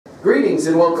Greetings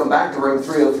and welcome back to Room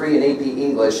 303 in AP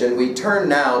English, and we turn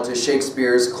now to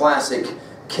Shakespeare's classic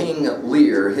King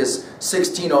Lear, his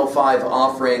 1605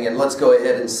 offering, and let's go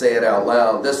ahead and say it out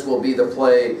loud. This will be the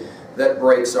play that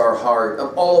breaks our heart.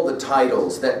 Of all the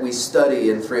titles that we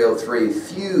study in 303,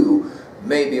 few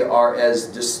maybe are as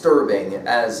disturbing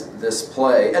as this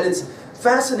play. And it's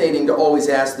fascinating to always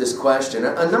ask this question.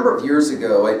 A number of years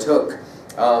ago I took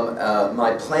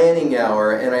my planning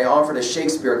hour and I offered a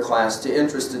Shakespeare class to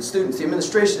interested students. The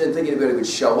administration didn't think anybody would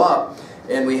show up,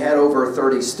 and we had over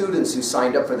 30 students who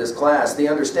signed up for this class. The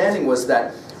understanding was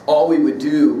that all we would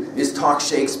do is talk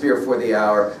Shakespeare for the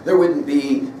hour. There wouldn't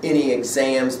be any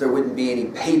exams, there wouldn't be any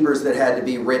papers that had to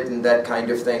be written, that kind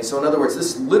of thing. So in other words,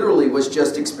 this literally was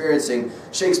just experiencing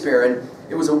Shakespeare, and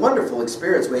it was a wonderful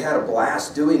experience. We had a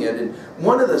blast doing it, and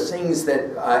one of the things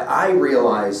that I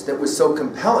realized that was so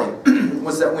compelling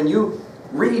was that when you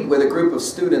read with a group of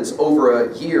students over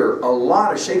a year a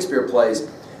lot of Shakespeare plays,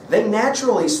 they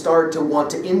naturally start to want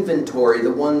to inventory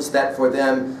the ones that for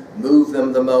them move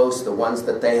them the most, the ones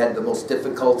that they had the most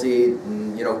difficulty,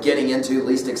 getting into,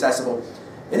 least accessible.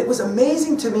 And it was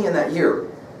amazing to me in that year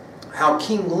how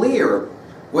King Lear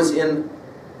was in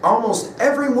almost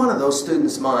every one of those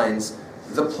students' minds,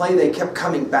 the play they kept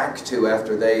coming back to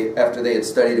after they had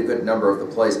studied a good number of the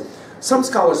plays. Some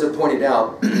scholars have pointed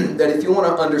out that if you want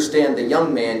to understand the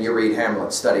young man, you read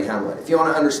Hamlet, study Hamlet. If you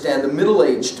want to understand the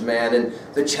middle-aged man and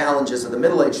the challenges of the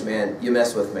middle-aged man, you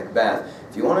mess with Macbeth.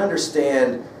 If you want to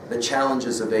understand the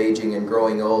challenges of aging and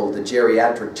growing old, the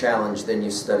geriatric challenge, then you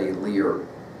study Lear.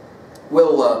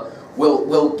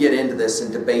 We'll get into this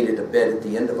and debate it a bit at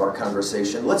the end of our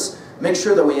conversation. Let's make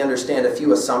sure that we understand a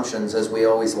few assumptions, as we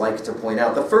always like to point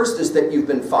out. The first is that you've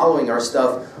been following our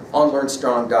stuff on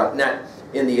LearnStrong.net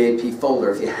in the AP folder.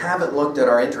 If you haven't looked at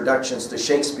our introductions to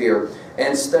Shakespeare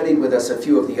and studied with us a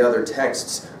few of the other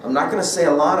texts, I'm not going to say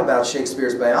a lot about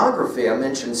Shakespeare's biography. I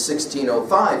mentioned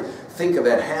 1605. Think of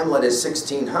it, Hamlet is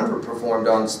 1600 performed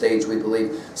on stage, we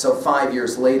believe. So 5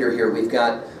 years later here, we've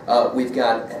got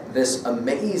this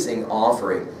amazing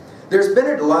offering. There's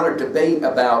been a lot of debate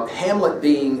about Hamlet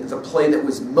being the play that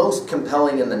was most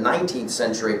compelling in the 19th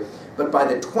century, but by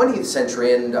the 20th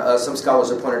century, and some scholars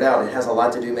have pointed out, it has a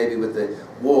lot to do maybe with the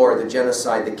war, the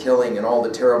genocide, the killing, and all the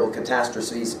terrible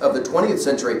catastrophes of the 20th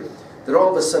century, that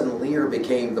all of a sudden Lear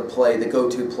became the play, the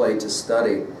go-to play to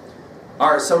study.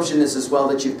 Our assumption is as well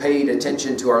that you've paid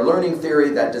attention to our learning theory,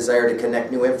 that desire to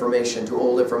connect new information to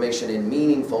old information in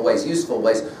meaningful ways, useful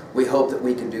ways. We hope that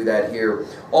we can do that here.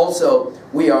 Also,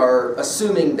 we are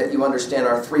assuming that you understand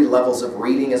our 3 levels of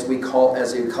reading, as we call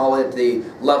it. The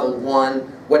level 1,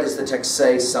 what does the text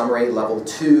say? Summary. Level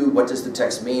 2, what does the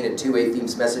text mean? At 2A,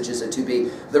 themes, messages. At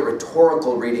 2B, the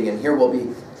rhetorical reading. And here we'll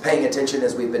be paying attention,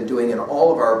 as we've been doing in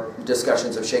all of our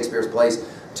discussions of Shakespeare's plays,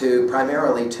 to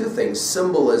primarily 2 things.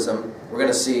 Symbolism. We're going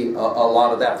to see a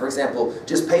lot of that. For example,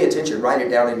 just pay attention, write it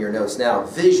down in your notes now.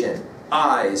 Vision,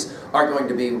 eyes are going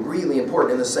to be really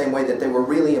important in the same way that they were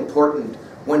really important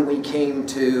when we came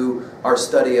to our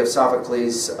study of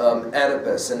Sophocles'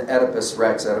 Oedipus and Oedipus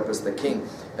Rex, Oedipus the king,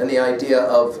 and the idea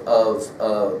of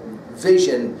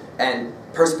vision and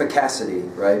perspicacity,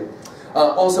 right?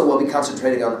 Also, we'll be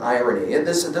concentrating on irony.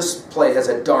 This play has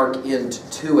a dark end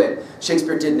to it.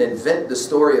 Shakespeare didn't invent the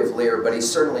story of Lear, but he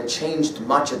certainly changed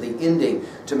much of the ending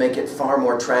to make it far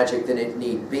more tragic than it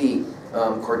need be.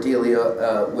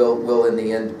 Cordelia will in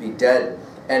the end be dead.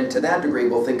 And to that degree,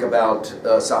 we'll think about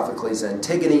Sophocles'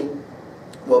 Antigone.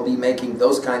 We'll be making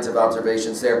those kinds of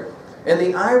observations there. And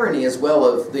the irony as well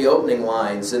of the opening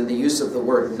lines and the use of the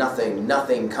word nothing.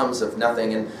 Nothing comes of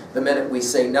nothing. And the minute we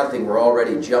say nothing, we're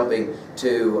already jumping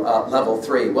to level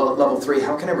 3. Well, at level 3,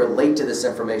 how can I relate to this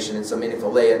information in some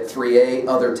meaningful way? At 3A,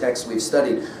 other texts we've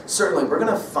studied. Certainly, we're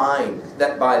going to find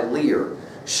that by Lear,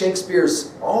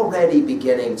 Shakespeare's already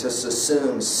beginning to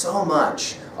subsume so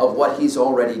much of what he's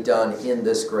already done in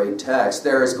this great text.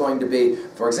 There is going to be,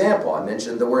 for example, I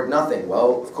mentioned the word nothing.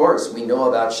 Well, of course, we know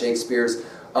about Shakespeare's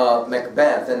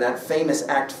Macbeth and that famous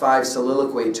Act 5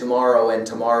 soliloquy, tomorrow and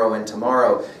tomorrow and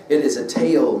tomorrow. It is a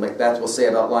tale, Macbeth will say,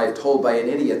 about life told by an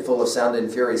idiot, full of sound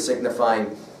and fury,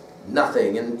 signifying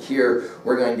nothing. And here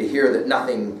we're going to hear that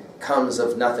nothing comes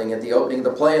of nothing at the opening of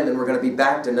the play, and then we're going to be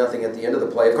back to nothing at the end of the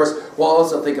play. Of course, we'll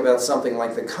also think about something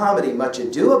like the comedy Much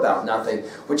Ado About Nothing,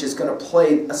 which is going to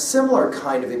play a similar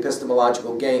kind of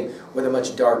epistemological game with a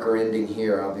much darker ending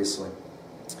here, obviously.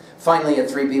 Finally, in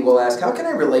 3B, we'll ask, how can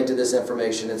I relate to this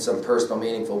information in some personal,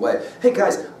 meaningful way? Hey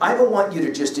guys, I don't want you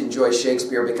to just enjoy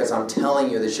Shakespeare because I'm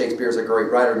telling you that Shakespeare is a great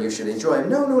writer and you should enjoy him.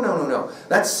 No, no, no, no, no.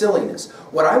 That's silliness.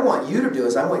 What I want you to do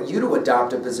is I want you to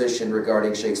adopt a position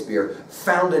regarding Shakespeare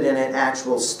founded in an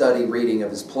actual study reading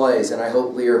of his plays. And I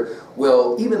hope Lear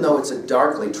will, even though it's a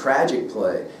darkly tragic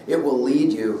play, it will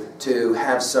lead you to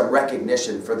have some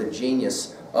recognition for the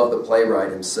genius of the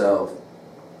playwright himself.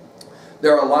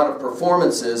 There are a lot of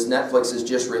performances. Netflix has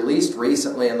just released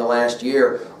recently in the last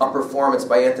year a performance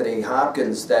by Anthony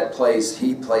Hopkins that plays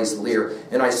Lear,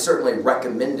 and I certainly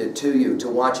recommend it to you to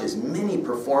watch as many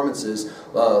performances.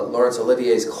 Laurence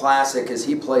Olivier's classic as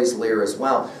he plays Lear as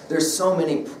well. There's so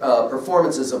many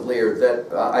performances of Lear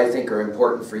that I think are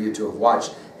important for you to have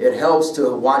watched. It helps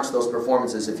to watch those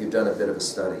performances if you've done a bit of a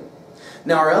study.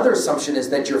 Now, our other assumption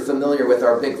is that you're familiar with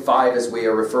our Big Five as we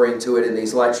are referring to it in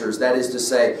these lectures. That is to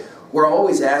say, we're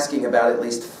always asking about at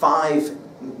least 5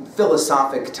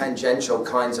 philosophic, tangential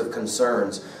kinds of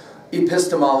concerns.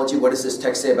 Epistemology, what does this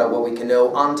text say about what we can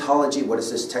know? Ontology, what does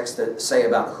this text say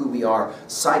about who we are?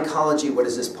 Psychology, what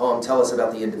does this poem tell us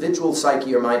about the individual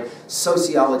psyche or mind?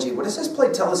 Sociology, what does this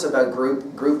play tell us about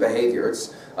group behavior?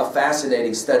 It's a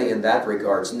fascinating study in that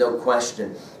regards, no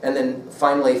question. And then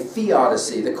finally,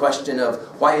 theodicy, the question of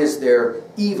why is there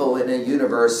evil in a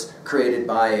universe created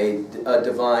by a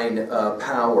divine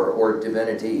power or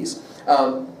divinities?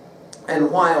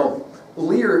 And while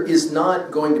Lear is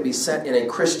not going to be set in a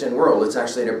Christian world, it's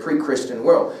actually in a pre-Christian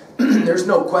world, there's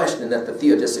no question that the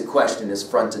theodictic question is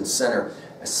front and center,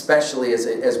 especially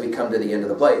as we come to the end of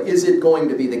the play. Is it going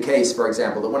to be the case, for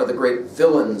example, that one of the great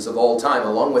villains of all time,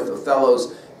 along with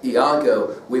Othello's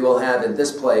Iago, we will have in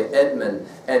this play Edmund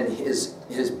and his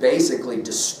basically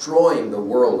destroying the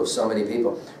world of so many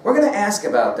people? We're going to ask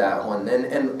about that one,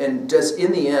 and does,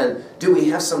 in the end, do we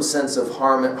have some sense of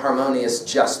harmonious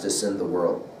justice in the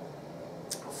world?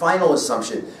 Final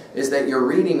assumption is that you're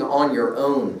reading on your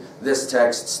own this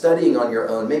text, studying on your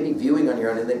own, maybe viewing on your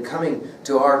own, and then coming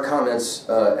to our comments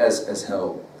as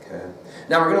help. Okay.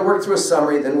 Now we're going to work through a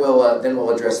summary, then we'll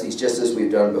address these just as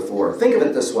we've done before. Think of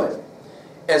it this way.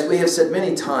 As we have said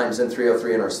many times in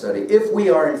 303 in our study, if we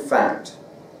are in fact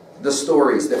the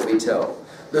stories that we tell,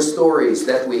 the stories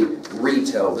that we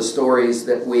retell, the stories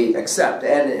that we accept,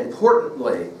 and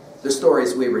importantly, the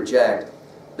stories we reject,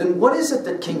 then what is it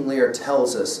that King Lear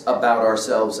tells us about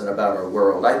ourselves and about our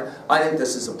world? I think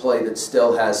this is a play that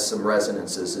still has some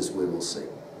resonances, as we will see.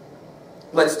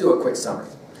 Let's do a quick summary.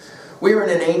 We are in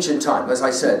an ancient time, as I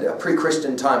said, a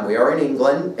pre-Christian time. We are in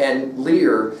England, and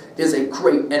Lear is a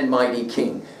great and mighty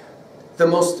king. The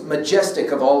most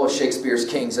majestic of all of Shakespeare's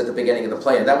kings at the beginning of the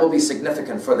play, and that will be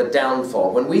significant for the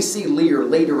downfall. When we see Lear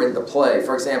later in the play,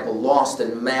 for example, lost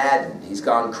and maddened, he's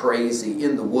gone crazy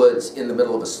in the woods in the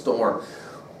middle of a storm,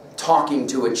 talking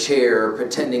to a chair,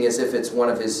 pretending as if it's one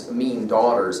of his mean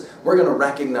daughters, we're going to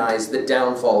recognize the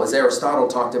downfall, as Aristotle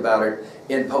talked about it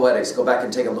in Poetics. Go back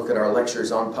and take a look at our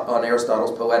lectures on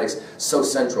Aristotle's Poetics, so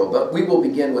central. But we will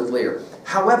begin with Lear.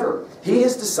 However, he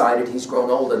has decided, he's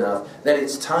grown old enough, that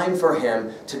it's time for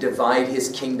him to divide his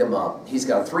kingdom up. He's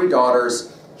got 3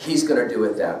 daughters, he's going to do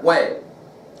it that way.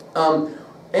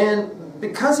 And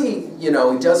because he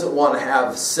doesn't want to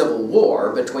have civil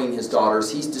war between his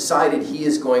daughters, he's decided he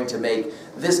is going to make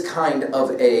this kind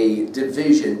of a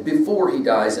division before he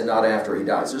dies and not after he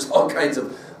dies. There's all kinds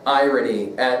of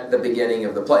irony at the beginning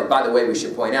of the play. By the way, we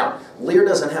should point out, Lear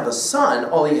doesn't have a son,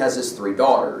 all he has is 3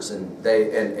 daughters, and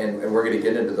we're going to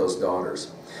get into those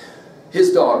daughters.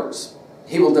 His daughters,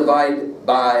 he will divide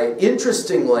by,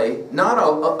 interestingly,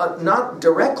 not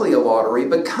directly a lottery,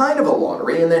 but kind of a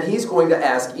lottery, in that he's going to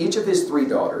ask each of his 3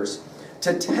 daughters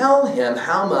to tell him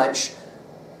how much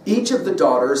each of the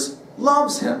daughters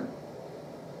loves him.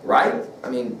 Right? I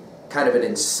mean, kind of an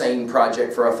insane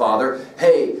project for a father.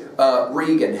 Hey,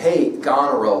 Regan, hey,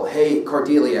 Goneril, hey,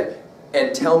 Cordelia,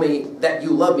 and tell me that you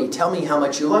love me. Tell me how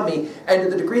much you love me. And to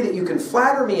the degree that you can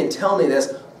flatter me and tell me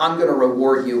this, I'm going to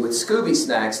reward you with Scooby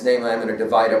snacks, namely I'm going to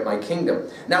divide up my kingdom.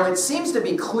 Now it seems to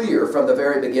be clear from the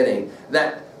very beginning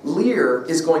that Lear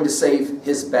is going to save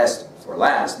his best for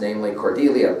last, namely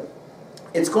Cordelia.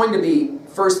 It's going to be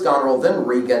first Goneril, then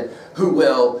Regan, who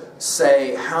will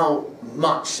say how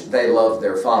much they love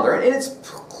their father. And it's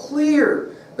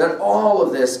clear that all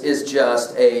of this is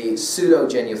just a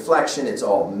pseudo-genuflection. It's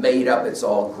all made up, it's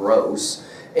all gross.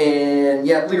 And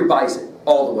yet Lear buys it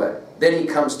all the way. Then he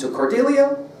comes to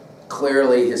Cordelia,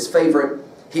 clearly his favorite.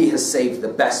 He has saved the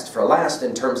best for last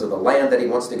in terms of the land that he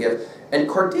wants to give. And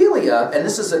Cordelia, and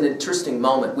this is an interesting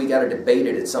moment, we got to debate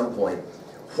it at some point.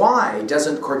 Why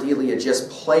doesn't Cordelia just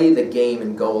play the game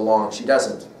and go along? She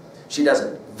doesn't. She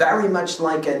doesn't. Very much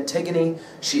like Antigone,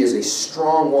 she is a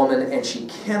strong woman, and she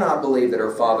cannot believe that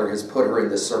her father has put her in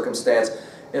this circumstance.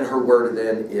 And her word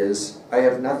then is, I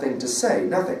have nothing to say,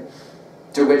 nothing.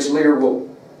 To which Lear will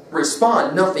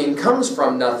respond, nothing comes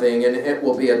from nothing, and it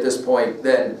will be at this point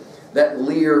then that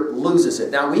Lear loses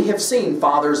it. Now, we have seen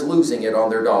fathers losing it on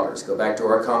their daughters. Go back to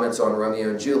our comments on Romeo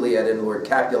and Juliet and Lord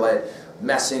Capulet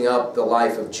messing up the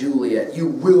life of Juliet. You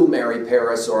will marry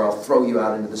Paris or I'll throw you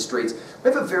out into the streets.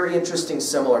 We have a very interesting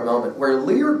similar moment where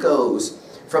Lear goes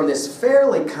from this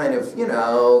fairly kind of,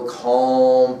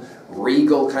 calm,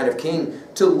 regal kind of king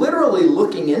to literally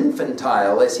looking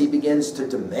infantile as he begins to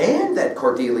demand that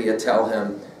Cordelia tell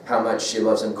him how much she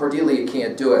loves him. Cordelia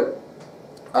can't do it.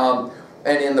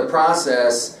 And in the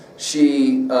process,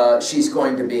 she's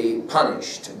going to be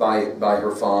punished by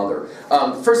her father.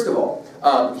 First of all,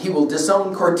 he will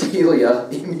disown Cordelia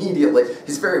immediately.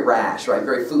 He's very rash, right?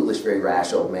 Very foolish, very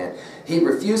rash old man. He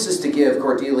refuses to give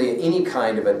Cordelia any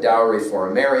kind of a dowry for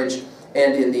a marriage.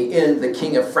 And in the end, the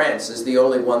King of France is the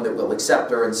only one that will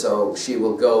accept her, and so she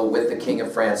will go with the King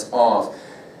of France off.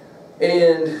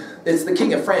 And it's the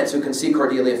King of France who can see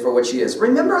Cordelia for what she is.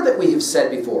 Remember that we have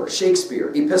said before, Shakespeare,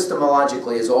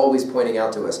 epistemologically, is always pointing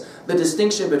out to us the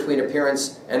distinction between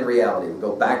appearance and reality. We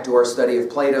go back to our study of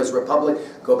Plato's Republic,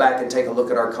 go back and take a look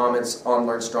at our comments on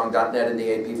LearnStrong.net in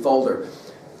the AP folder.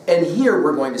 And here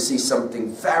we're going to see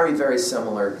something very, very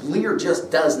similar. Lear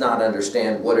just does not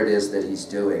understand what it is that he's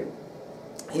doing.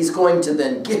 He's going to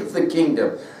then give the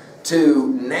kingdom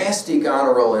to nasty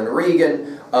Goneril and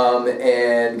Regan,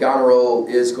 and Goneril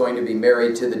is going to be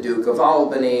married to the Duke of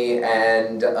Albany,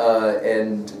 and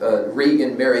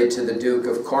Regan married to the Duke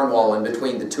of Cornwall, and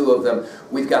between the two of them,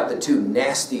 we've got the two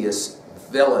nastiest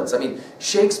villains. I mean,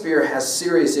 Shakespeare has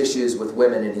serious issues with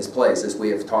women in his plays, as we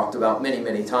have talked about many,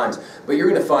 many times, but you're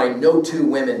going to find no two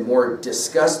women more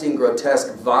disgusting,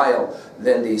 grotesque, vile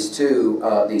than these two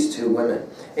women.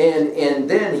 And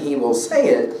then he will say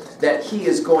it, that he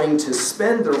is going to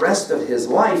spend the rest of his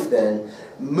life then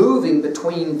moving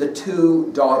between the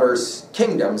two daughters'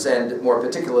 kingdoms, and more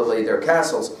particularly their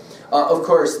castles. Of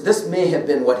course, this may have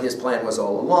been what his plan was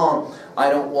all along. I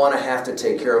don't want to have to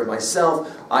take care of myself.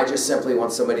 I just simply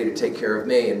want somebody to take care of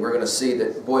me. And we're going to see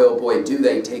that, boy, oh boy, do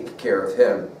they take care of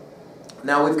him.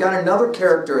 Now, we've got another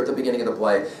character at the beginning of the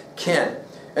play, Ken.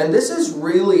 And this is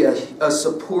really a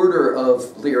supporter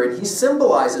of Lear. And he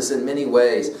symbolizes in many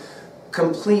ways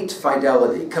complete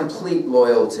fidelity, complete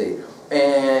loyalty.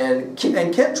 And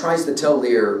Kent tries to tell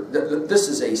Lear that this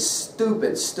is a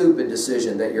stupid, stupid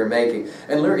decision that you're making.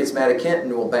 And Lear gets mad at Kent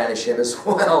and will banish him as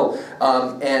well.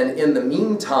 And in the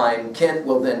meantime, Kent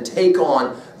will then take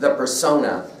on the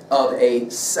persona of a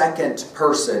second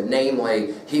person.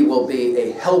 Namely, he will be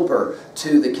a helper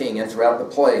to the king. And throughout the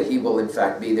play, he will in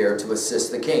fact be there to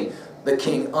assist the king. The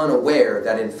king unaware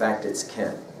that in fact it's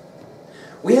Kent.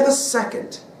 We have a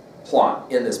second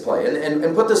plot in this play,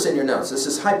 and put this in your notes. This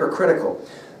is hypercritical.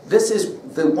 This is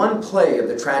the one play of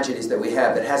the tragedies that we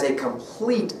have that has a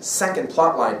complete second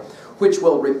plot line, which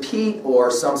will repeat,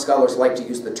 or some scholars like to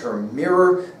use the term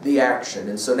mirror, the action.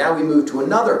 And so now we move to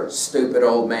another stupid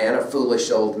old man, a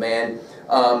foolish old man.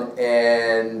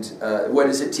 What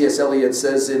is it T.S. Eliot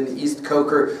says in East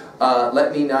Coker?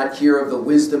 Let me not hear of the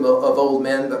wisdom of old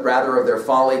men, but rather of their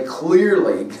folly.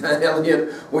 Clearly,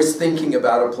 Eliot was thinking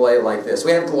about a play like this.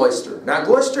 We have Gloucester. Now,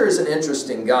 Gloucester is an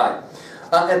interesting guy.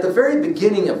 At the very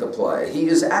beginning of the play, he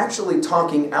is actually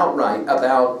talking outright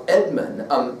about Edmund,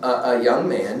 a young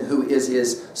man who is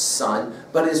his son,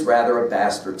 but is rather a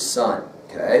bastard son.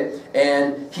 Okay?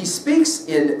 And he speaks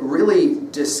in really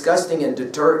disgusting and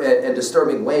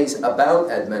disturbing ways about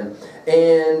Edmund.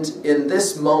 And in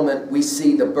this moment, we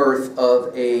see the birth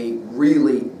of a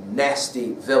really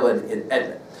nasty villain in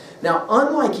Edmund. Now,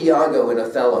 unlike Iago in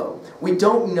Othello, we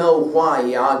don't know why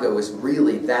Iago is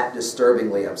really that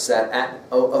disturbingly upset at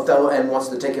Othello and wants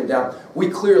to take him down. We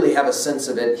clearly have a sense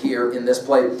of it here in this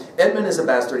play. Edmund is a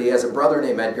bastard. He has a brother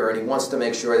named Edgar, and he wants to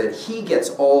make sure that he gets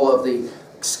all of the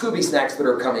Scooby snacks that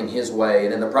are coming his way,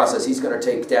 and in the process he's going to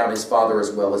take down his father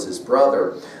as well as his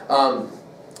brother.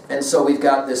 And so we've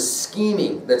got this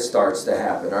scheming that starts to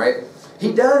happen, all right?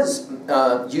 He does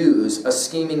use a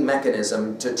scheming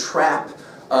mechanism to trap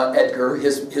Edgar,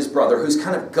 his brother, who's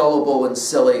kind of gullible and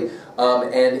silly,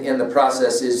 and in the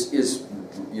process is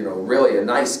really a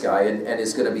nice guy and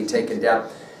is going to be taken down,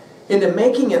 into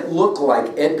making it look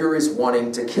like Edgar is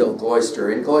wanting to kill Gloucester.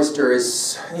 And Gloucester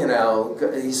is,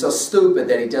 he's so stupid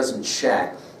that he doesn't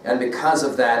check. And because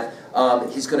of that,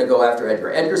 he's going to go after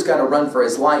Edgar. Edgar's got to run for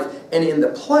his life. And in the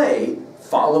play,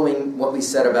 following what we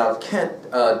said about Kent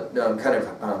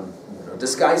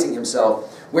disguising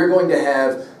himself, we're going to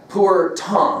have Poor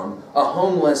Tom, a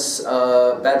homeless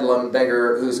bedlam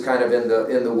beggar who's kind of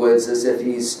in the woods as if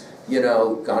he's, you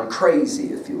know, gone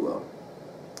crazy, if you will.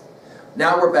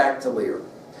 Now we're back to Lear.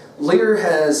 Lear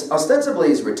has, ostensibly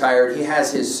he's retired, he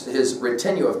has his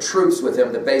retinue of troops with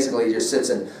him that basically he just sits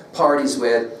and parties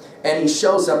with, and he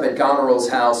shows up at Goneril's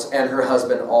house and her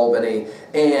husband Albany,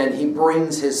 and he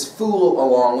brings his fool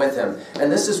along with him.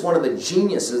 And this is one of the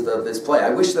geniuses of this play. I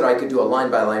wish that I could do a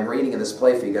line-by-line reading of this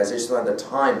play for you guys. I just don't have the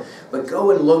time. But go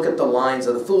and look at the lines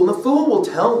of the fool. And the fool will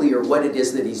tell Lear what it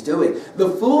is that he's doing. The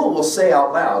fool will say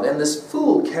out loud, and this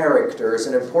fool character is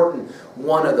an important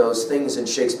one of those things in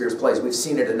Shakespeare's plays. We've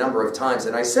seen it a number of times.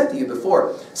 And I said to you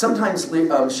before, sometimes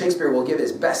Shakespeare will give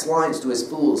his best lines to his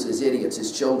fools, his idiots,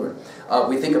 his children.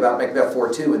 We think about Macbeth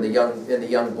 4:2 in the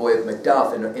young boy of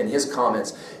Macduff in his comments.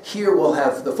 Here we'll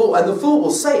have the fool, and the fool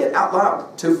will say it out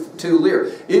loud to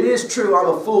Lear. It is true, I'm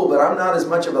a fool, but I'm not as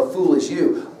much of a fool as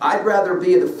you. I'd rather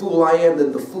be the fool I am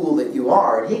than the fool that you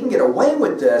are. And he can get away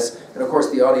with this. And of course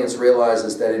the audience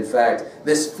realizes that in fact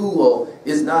this fool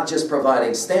is not just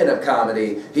providing stand-up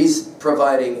comedy, he's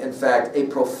providing in fact a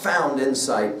profound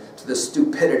insight to the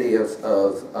stupidity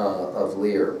of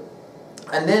Lear.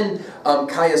 And then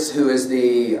Caius, who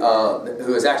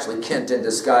is actually Kent in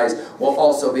disguise, will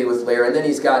also be with Lear. And then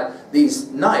he's got these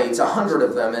knights, 100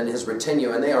 of them in his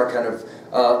retinue, and they are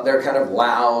they're kind of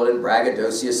loud and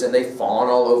braggadocious, and they fawn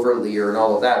all over Lear and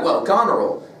all of that. Well,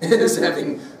 Goneril is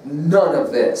having none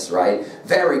of this, right?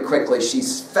 Very quickly,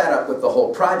 she's fed up with the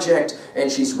whole project, and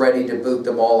she's ready to boot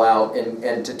them all out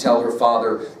and to tell her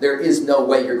father, there is no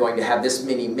way you're going to have this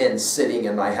many men sitting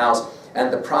in my house.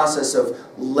 And the process of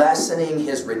lessening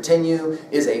his retinue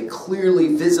is a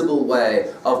clearly visible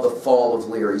way of the fall of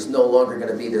Lear. He's no longer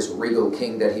going to be this regal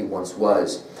king that he once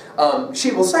was.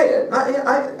 She will say it.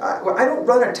 I don't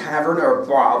run a tavern or a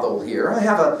brothel here. I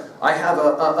have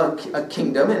a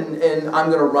kingdom, and I'm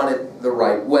going to run it the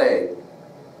right way.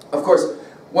 Of course,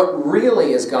 what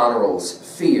really is Goneril's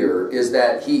fear is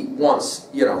that he wants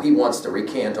to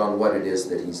recant on what it is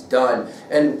that he's done.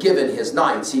 And given his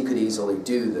knights, he could easily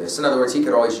do this. In other words, he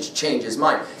could always just change his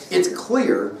mind. It's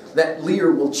clear that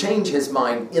Lear will change his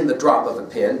mind in the drop of a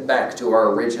pin, back to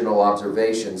our original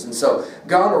observations. And so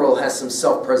Goneril has some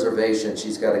self-preservation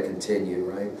she's got to continue,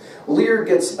 right? Lear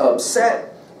gets upset,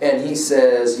 and he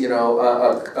says, you know,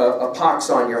 a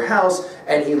pox on your house,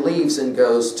 and he leaves and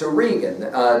goes to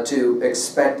Regan to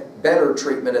expect better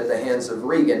treatment at the hands of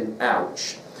Regan.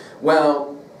 Ouch.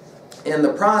 Well, in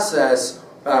the process,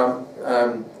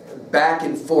 back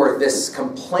and forth, this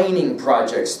complaining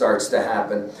project starts to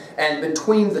happen, and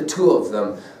between the two of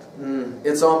them,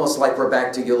 it's almost like we're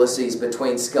back to Ulysses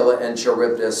between Scylla and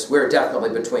Charybdis. We're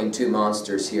definitely between two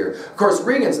monsters here. Of course,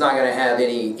 Regan's not going to have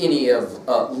any of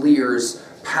Lear's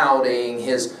pouting,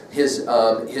 his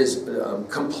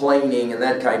complaining, and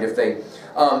that kind of thing.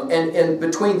 And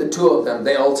between the two of them,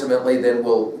 they ultimately then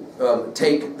will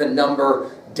take the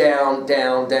number down,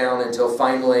 down, down, until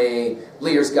finally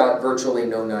Lear's got virtually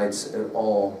no knights at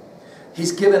all.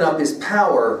 He's given up his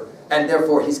power, and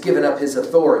therefore he's given up his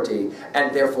authority,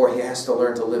 and therefore he has to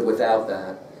learn to live without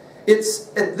that. It's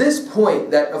at this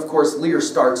point that, of course, Lear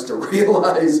starts to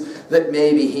realize that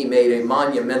maybe he made a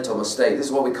monumental mistake. This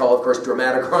is what we call, of course,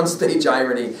 dramatic onstage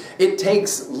irony. It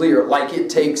takes Lear, like it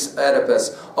takes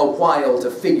Oedipus, a while to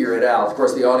figure it out. Of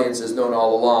course, the audience has known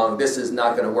all along this is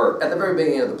not going to work. At the very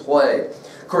beginning of the play,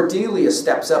 Cordelia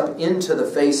steps up into the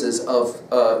faces of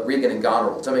Regan and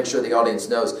Goneril to make sure the audience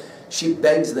knows. She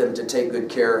begs them to take good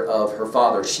care of her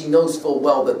father. She knows full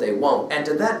well that they won't. And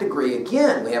to that degree,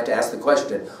 again, we have to ask the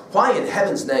question, why in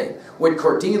heaven's name would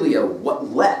Cordelia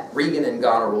let Regan and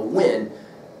Goneril win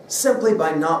simply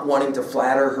by not wanting to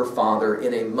flatter her father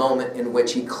in a moment in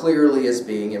which he clearly is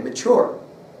being immature?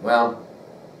 Well,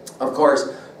 of course,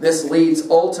 this leads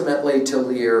ultimately to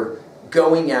Lear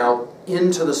going out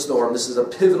into the storm. This is a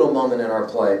pivotal moment in our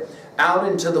play. Out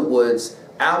into the woods,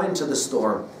 out into the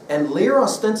storm. And Lear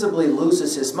ostensibly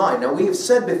loses his mind. Now, we have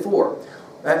said before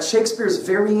that Shakespeare is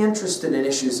very interested in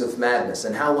issues of madness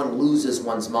and how one loses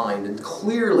one's mind. And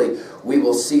clearly, we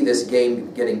will see this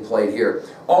game getting played here.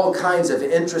 All kinds of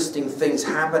interesting things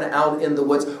happen out in the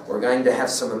woods. We're going to have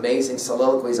some amazing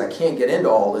soliloquies. I can't get into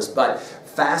all this, but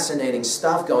fascinating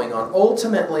stuff going on.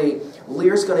 Ultimately,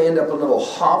 Lear's going to end up in a little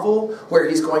hovel where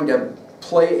he's going to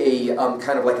play a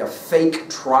kind of like a fake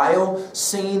trial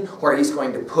scene where he's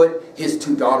going to put his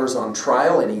two daughters on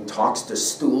trial, and he talks to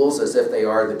stools as if they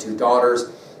are the two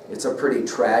daughters. It's a pretty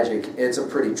tragic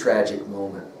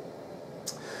moment.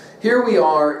 Here we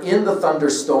are in the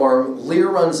thunderstorm. Lear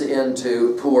runs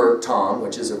into poor Tom,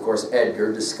 which is of course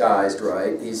Edgar disguised,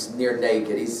 right? He's near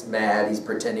naked, he's mad, he's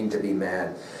pretending to be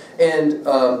mad. And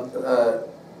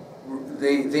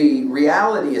the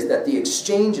reality is that the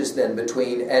exchanges then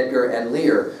between Edgar and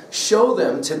Lear show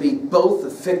them to be both the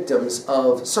victims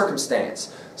of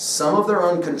circumstance. Some of their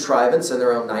own contrivance and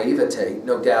their own naivete,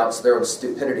 no doubts, their own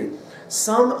stupidity.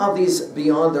 Some of these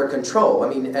beyond their control. I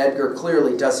mean, Edgar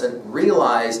clearly doesn't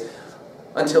realize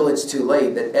until it's too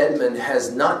late that Edmund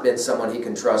has not been someone he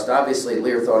can trust. Obviously,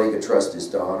 Lear thought he could trust his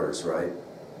daughters, right?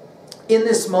 In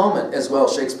this moment, as well,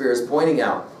 Shakespeare is pointing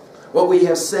out what we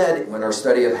have said in our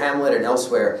study of Hamlet and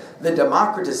elsewhere, the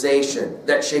democratization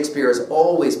that Shakespeare is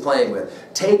always playing with,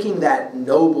 taking that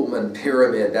nobleman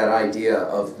pyramid, that idea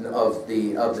of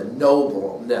the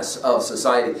nobleness of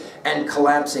society, and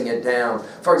collapsing it down.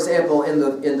 For example, in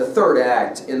the third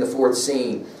act, in the fourth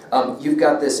scene, you've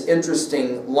got this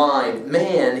interesting line,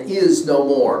 "Man is no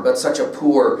more, but such a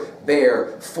poor,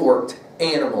 bare, forked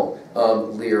animal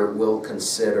Lear will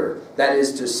consider." That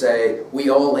is to say, we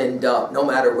all end up, no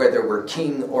matter whether we're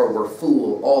king or we're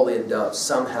fool, all end up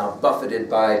somehow buffeted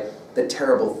by the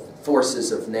terrible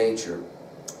forces of nature.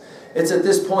 It's at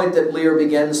this point that Lear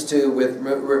begins to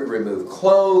remove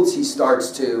clothes. He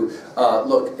starts to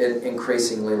look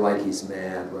increasingly like he's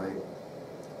mad, right?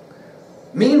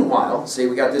 Meanwhile, see,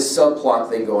 we got this subplot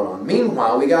thing going on.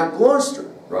 Meanwhile, we got Gloucester,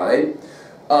 right?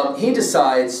 He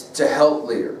decides to help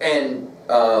Lear, and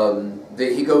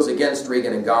he goes against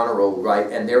Regan and Goneril, right,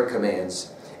 and their commands.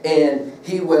 And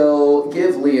he will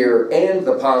give Lear and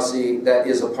the posse that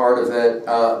is a part of it,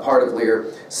 part of Lear,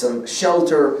 some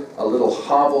shelter, a little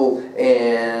hovel,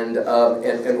 and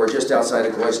we're just outside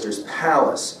of Gloucester's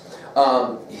palace.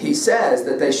 He says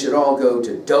that they should all go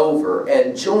to Dover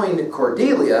and join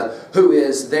Cordelia, who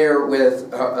is there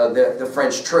with the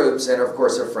French troops and, of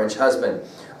course, her French husband.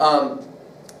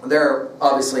 They're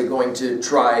obviously going to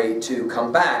try to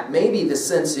come back. Maybe the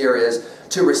sense here is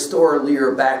to restore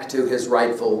Lear back to his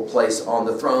rightful place on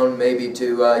the throne, maybe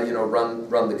to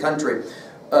run the country.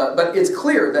 But it's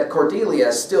clear that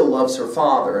Cordelia still loves her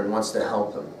father and wants to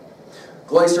help him.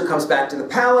 Gloucester comes back to the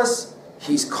palace.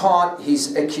 He's caught.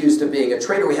 He's accused of being a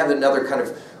traitor. We have another kind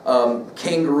of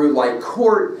kangaroo-like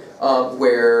court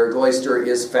where Gloucester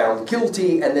is found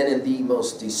guilty, and then in the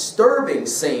most disturbing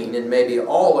scene in maybe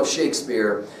all of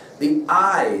Shakespeare, the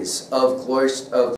eyes of